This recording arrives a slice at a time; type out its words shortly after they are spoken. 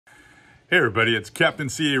Hey everybody, it's Captain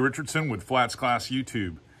C.A. Richardson with Flats Class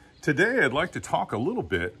YouTube. Today I'd like to talk a little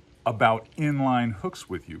bit about inline hooks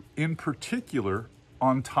with you, in particular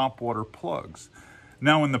on topwater plugs.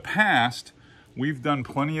 Now in the past, we've done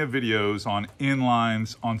plenty of videos on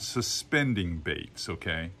inlines on suspending baits,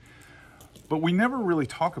 okay? But we never really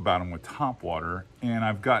talk about them with topwater, and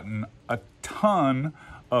I've gotten a ton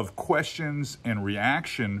of questions and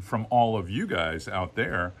reaction from all of you guys out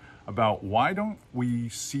there about why don't we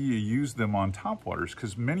see you use them on topwaters,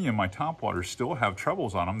 because many of my topwaters still have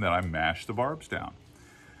trebles on them that I mash the barbs down.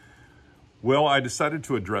 Well, I decided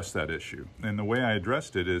to address that issue, and the way I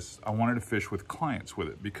addressed it is I wanted to fish with clients with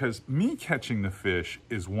it, because me catching the fish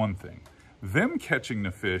is one thing. Them catching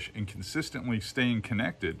the fish and consistently staying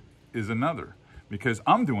connected is another, because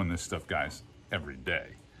I'm doing this stuff, guys, every day.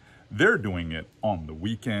 They're doing it on the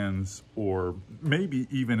weekends or maybe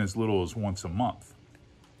even as little as once a month.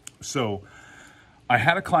 So I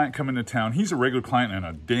had a client come into town. He's a regular client and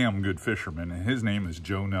a damn good fisherman, and his name is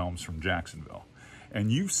Joe Nelms from Jacksonville.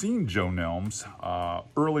 And you've seen Joe Nelms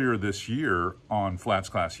earlier this year on Flats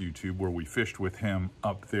Class YouTube, where we fished with him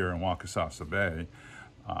up there in Wakasasa Bay,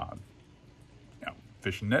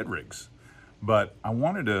 fishing Ned rigs. But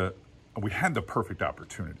we had the perfect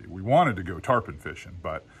opportunity. We wanted to go tarpon fishing,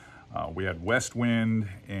 but we had west wind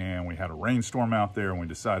and we had a rainstorm out there, and we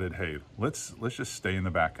decided, hey, let's just stay in the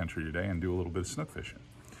backcountry today and do a little bit of snook fishing.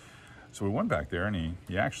 So we went back there, and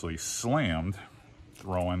he actually slammed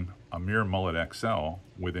throwing a Mirror Mullet XL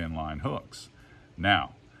with inline hooks.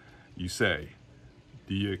 Now, you say,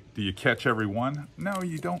 do you catch every one? No,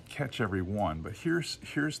 you don't catch every one, but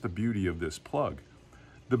here's the beauty of this plug.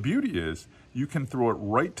 The beauty is you can throw it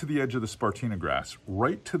right to the edge of the Spartina grass,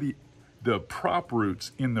 right to the prop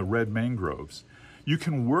roots in the red mangroves. You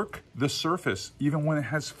can work the surface even when it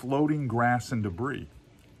has floating grass and debris,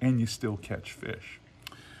 and you still catch fish.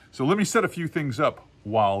 So let me set a few things up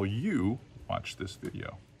while you watch this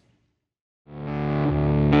video.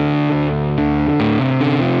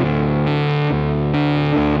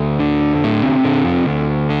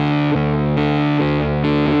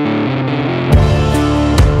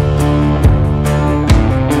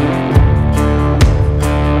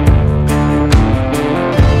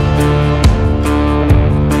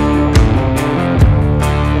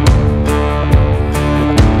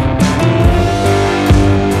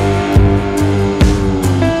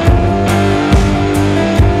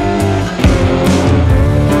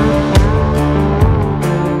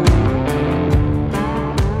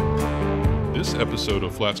 This episode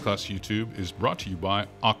of Flats Class YouTube is brought to you by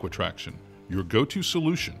Aquatraction, your go-to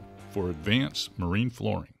solution for advanced marine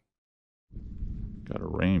flooring. Got a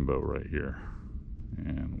rainbow right here,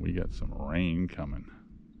 and we got some rain coming.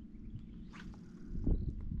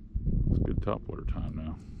 It's good topwater time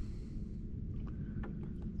now.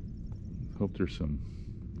 Hope there's some...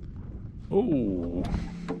 Oh,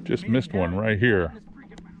 just missed one right here.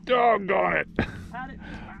 Doggone it!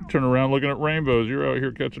 Turn around looking at rainbows. You're out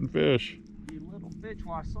here catching fish. Bitch,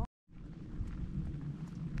 while I saw.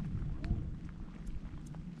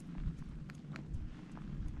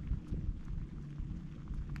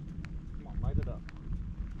 Come on, light it up.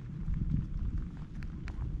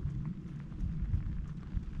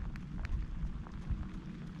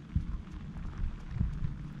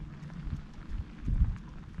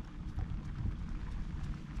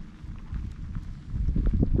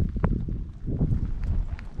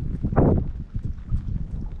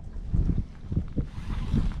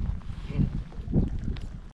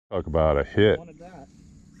 Talk about a hit.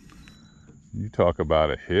 You talk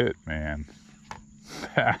about a hit, man.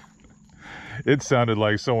 It sounded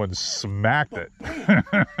like someone smacked it.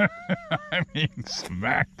 I mean,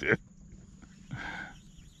 smacked it.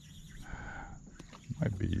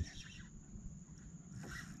 Might be.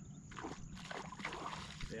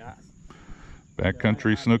 Yeah.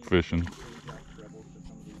 Backcountry snook fishing.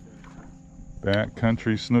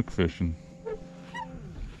 Backcountry snook fishing.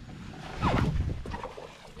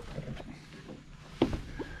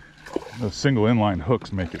 The single inline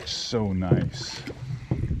hooks make it so nice.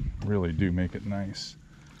 Really do make it nice.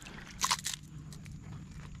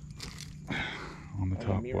 On the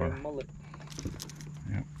top water.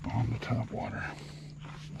 Yep, on the top water.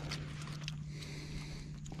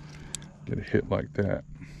 Get a hit like that.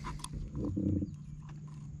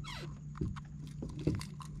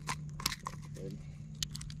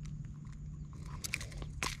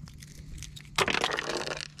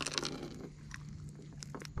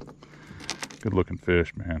 Good looking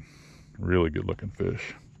fish, man. Really good looking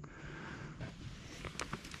fish.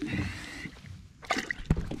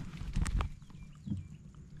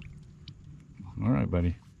 All right,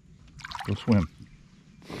 buddy. Go swim.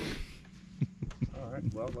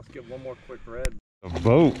 Well, let's get one more quick red. A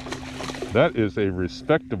boat. That is a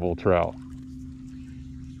respectable trout.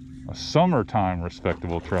 A summertime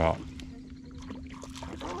respectable trout.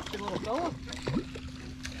 Oh, good little fella.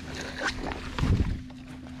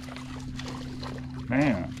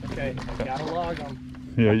 Man. Okay, gotta log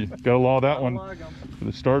him. Yeah, you gotta law that one Log him. for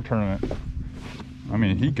the star tournament. I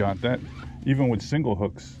mean, he got that even with single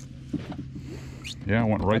hooks. Yeah, I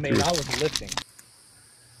went right through. I was lifting.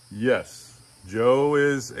 Yes, Joe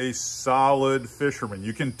is a solid fisherman.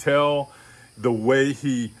 You can tell the way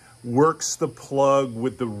he works the plug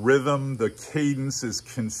with the rhythm, the cadence is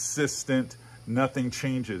consistent, nothing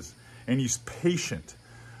changes. And he's patient.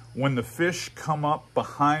 When the fish come up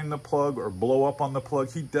behind the plug or blow up on the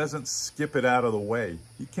plug, he doesn't skip it out of the way.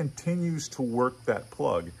 He continues to work that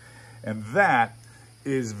plug. And that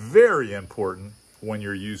is very important when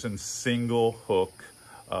you're using single hook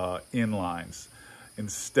inlines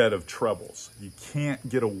instead of trebles. You can't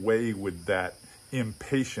get away with that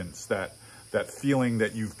impatience, that feeling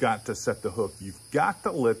that you've got to set the hook. You've got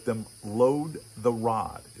to let them load the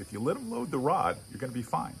rod. If you let them load the rod, you're going to be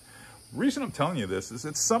fine. The reason I'm telling you this is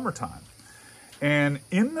it's summertime. And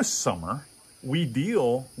in the summer, we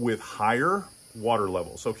deal with higher water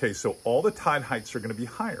levels. Okay, so all the tide heights are going to be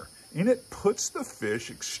higher. And it puts the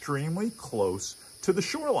fish extremely close to the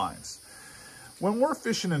shorelines. When we're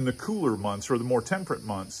fishing in the cooler months or the more temperate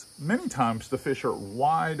months, many times the fish are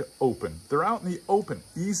wide open. They're out in the open,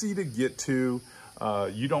 easy to get to.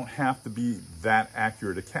 You don't have to be that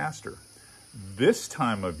accurate a caster. This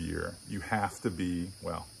time of year, you have to be,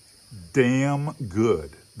 well, damn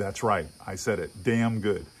good. That's right, I said it, damn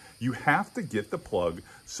good. You have to get the plug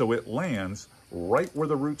so it lands right where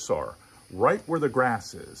the roots are, right where the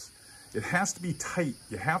grass is. It has to be tight.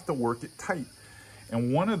 You have to work it tight.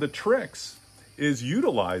 And one of the tricks is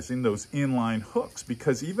utilizing those inline hooks,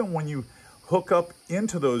 because even when you hook up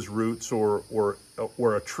into those roots or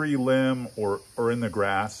a tree limb or in the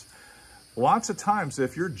grass, lots of times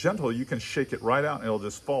if you're gentle, you can shake it right out and it'll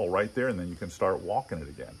just fall right there, and then you can start walking it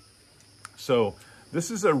again. So this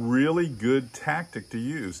is a really good tactic to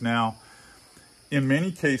use. Now, in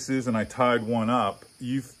many cases, and I tied one up,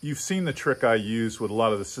 you've seen the trick I use with a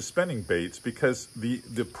lot of the suspending baits, because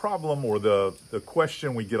the problem or the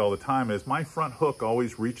question we get all the time is my front hook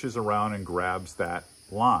always reaches around and grabs that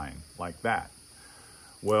line like that.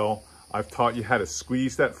 Well, I've taught you how to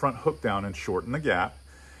squeeze that front hook down and shorten the gap.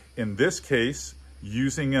 In this case,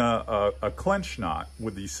 using a clench knot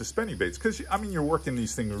with these suspending baits, because I mean, you're working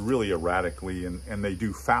these things really erratically and they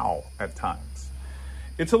do foul at times.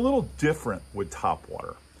 It's a little different with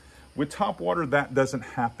topwater. With topwater, that doesn't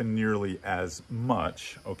happen nearly as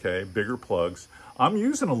much, okay? Bigger plugs. I'm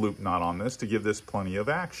using a loop knot on this to give this plenty of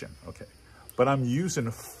action, okay? But I'm using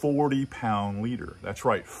a 40-pound leader. That's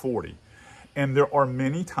right, 40. And there are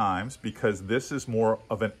many times, because this is more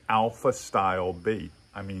of an alpha style bait.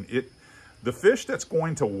 I mean, the fish that's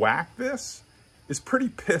going to whack this is pretty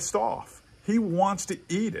pissed off. He wants to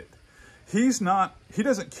eat it. He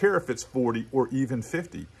doesn't care if it's 40 or even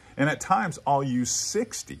 50. And at times I'll use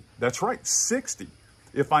 60. That's right, 60.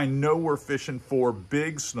 If I know we're fishing for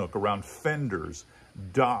big snook around fenders,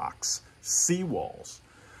 docks, seawalls.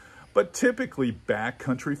 But typically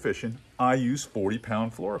backcountry fishing, I use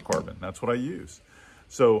 40-pound fluorocarbon. That's what I use.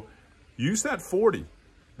 So use that 40.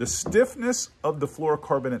 The stiffness of the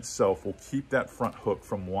fluorocarbon itself will keep that front hook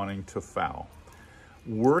from wanting to foul.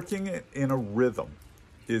 Working it in a rhythm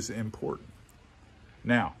is important.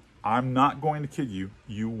 Now, I'm not going to kid you.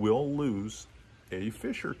 You will lose a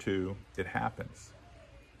fish or two. It happens.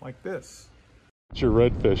 Like this. It's your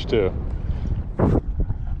redfish too.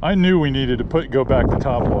 I knew we needed to go back to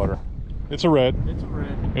topwater. It's a red. It's a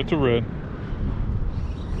red. It's a red.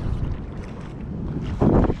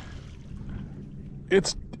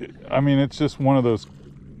 I mean, it's just one of those,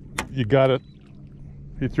 you got it.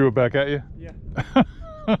 He threw it back at you? Yeah.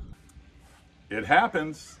 It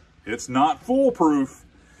happens. It's not foolproof.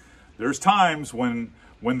 There's times when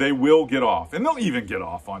they will get off, and they'll even get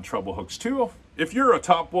off on treble hooks too. If you're a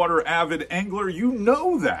topwater avid angler, you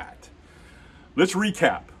know that. Let's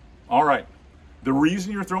recap. All right. The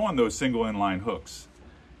reason you're throwing those single inline hooks,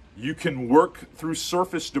 you can work through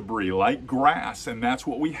surface debris like grass, and that's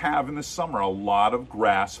what we have in the summer, a lot of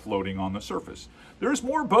grass floating on the surface. There's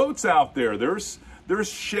more boats out there. There's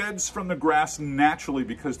sheds from the grass naturally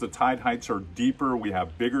because the tide heights are deeper, we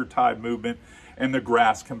have bigger tide movement, and the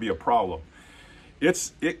grass can be a problem.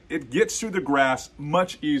 It gets through the grass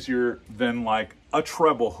much easier than like a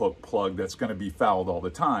treble hook plug that's going to be fouled all the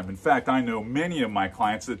time. In fact, I know many of my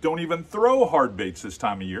clients that don't even throw hard baits this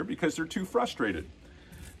time of year because they're too frustrated.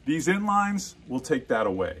 These inlines will take that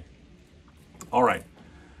away. All right,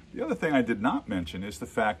 The other thing I did not mention is the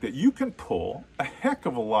fact that you can pull a heck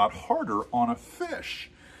of a lot harder on a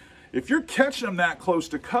fish. If you're catching them that close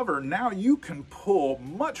to cover, now you can pull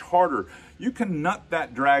much harder. You can nut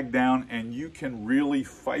that drag down and you can really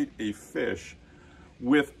fight a fish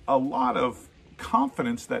with a lot of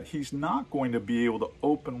confidence that he's not going to be able to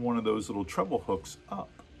open one of those little treble hooks up.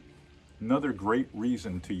 Another great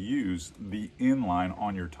reason to use the inline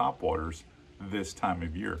on your topwaters this time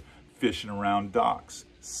of year. Fishing around docks,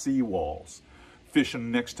 seawalls,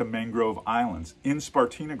 fishing next to mangrove islands, in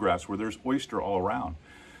Spartina grass where there's oyster all around.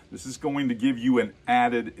 This is going to give you an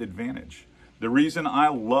added advantage. The reason I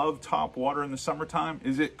love topwater in the summertime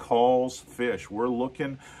is it calls fish. We're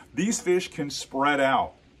looking, these fish can spread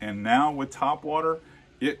out, and now with topwater,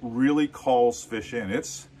 it really calls fish in.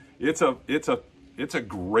 It's a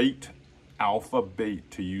great alpha bait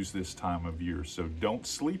to use this time of year, so don't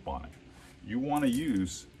sleep on it. You want to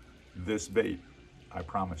use this bait, I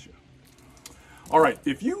promise you. All right,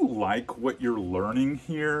 if you like what you're learning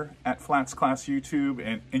here at Flats Class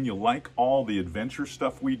YouTube and you like all the adventure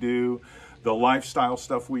stuff we do, the lifestyle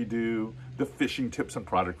stuff we do, the fishing tips and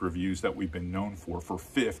product reviews that we've been known for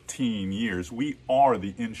 15 years, we are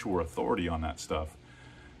the inshore authority on that stuff.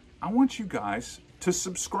 I want you guys to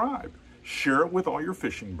subscribe, share it with all your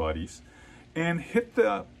fishing buddies, and hit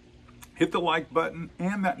the like button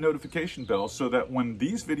and that notification bell so that when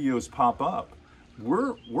these videos pop up,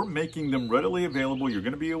 we're making them readily available. You're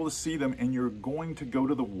going to be able to see them and you're going to go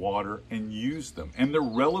to the water and use them. And they're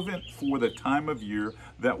relevant for the time of year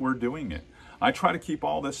that we're doing it. I try to keep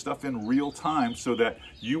all this stuff in real time so that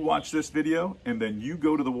you watch this video and then you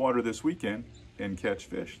go to the water this weekend and catch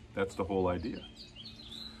fish. That's the whole idea.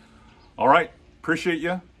 All right, appreciate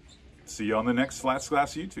you. See you on the next Flats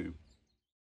Class YouTube.